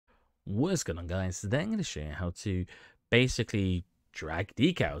What's going on, guys? Today I'm going to show you how to basically drag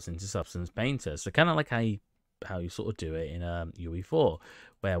decals into Substance Painter. So kind of like how you sort of do it in UE4,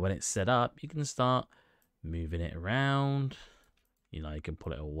 where when it's set up, you can start moving it around. You know, you can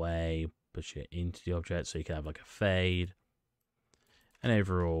pull it away, push it into the object, so you can have like a fade, and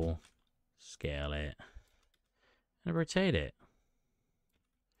overall scale it and rotate it.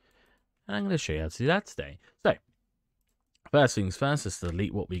 And I'm going to show you how to do that today. So first things first, let's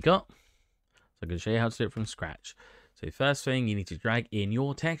delete what we got. So I'm going to show you how to do it from scratch. So first thing, you need to drag in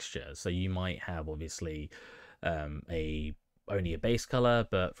your texture. So you might have obviously only a base color,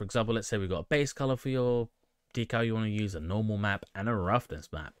 but for example, let's say we've got a base color for your decal. You want to use a normal map and a roughness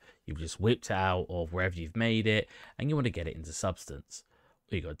map. You've just whipped it out of wherever you've made it, and you want to get it into Substance.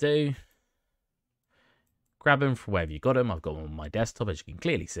 What you got to do, grab them from wherever you got them. I've got them on my desktop, as you can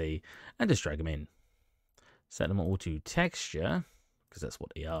clearly see, and just drag them in. Set them all to texture, because that's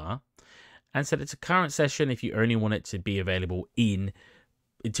what they are, and set it to current session if you only want it to be available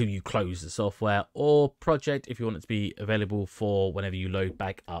until you close the software, or project if you want it to be available for whenever you load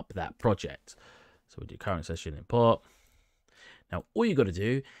back up that project. So we'll do current session import. Now all you got to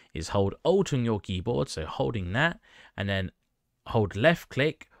do is hold Alt on your keyboard, so holding that, and then hold left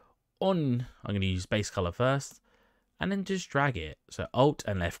click on, I'm going to use base color first, and then just drag it. So Alt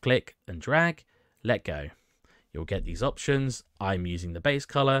and left click and drag, let go. You'll get these options. I'm using the base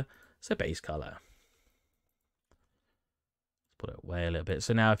color, so base color. Let's put it away a little bit.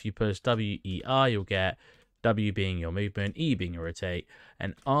 So now if you push WER, you'll get W being your movement, E being your rotate,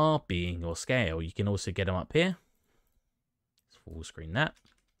 and R being your scale. You can also get them up here. Let's full screen that.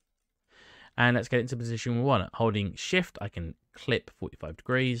 And let's get into position we want. Holding shift, I can clip 45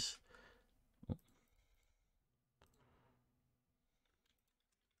 degrees.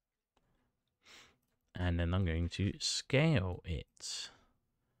 And then I'm going to scale it.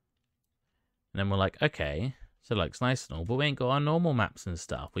 And then we're like, okay, so it looks nice and all, but we ain't got our normal maps and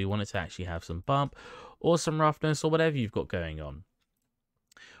stuff. We want it to actually have some bump or some roughness or whatever you've got going on.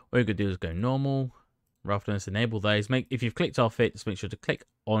 What you're going to do is go normal, roughness, enable those. If you've clicked off it, just make sure to click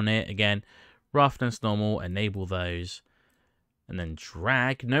on it again. Roughness, normal, enable those. And then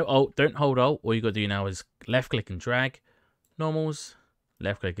drag. No Alt, don't hold Alt. All you got to do now is left click and drag. Normals,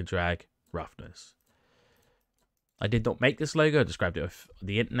 left click and drag, roughness. I did not make this logo, I just grabbed it off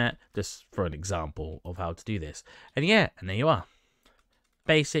the internet just for an example of how to do this. And yeah, and there you are.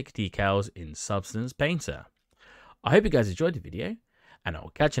 Basic decals in Substance Painter. I hope you guys enjoyed the video, and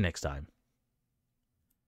I'll catch you next time.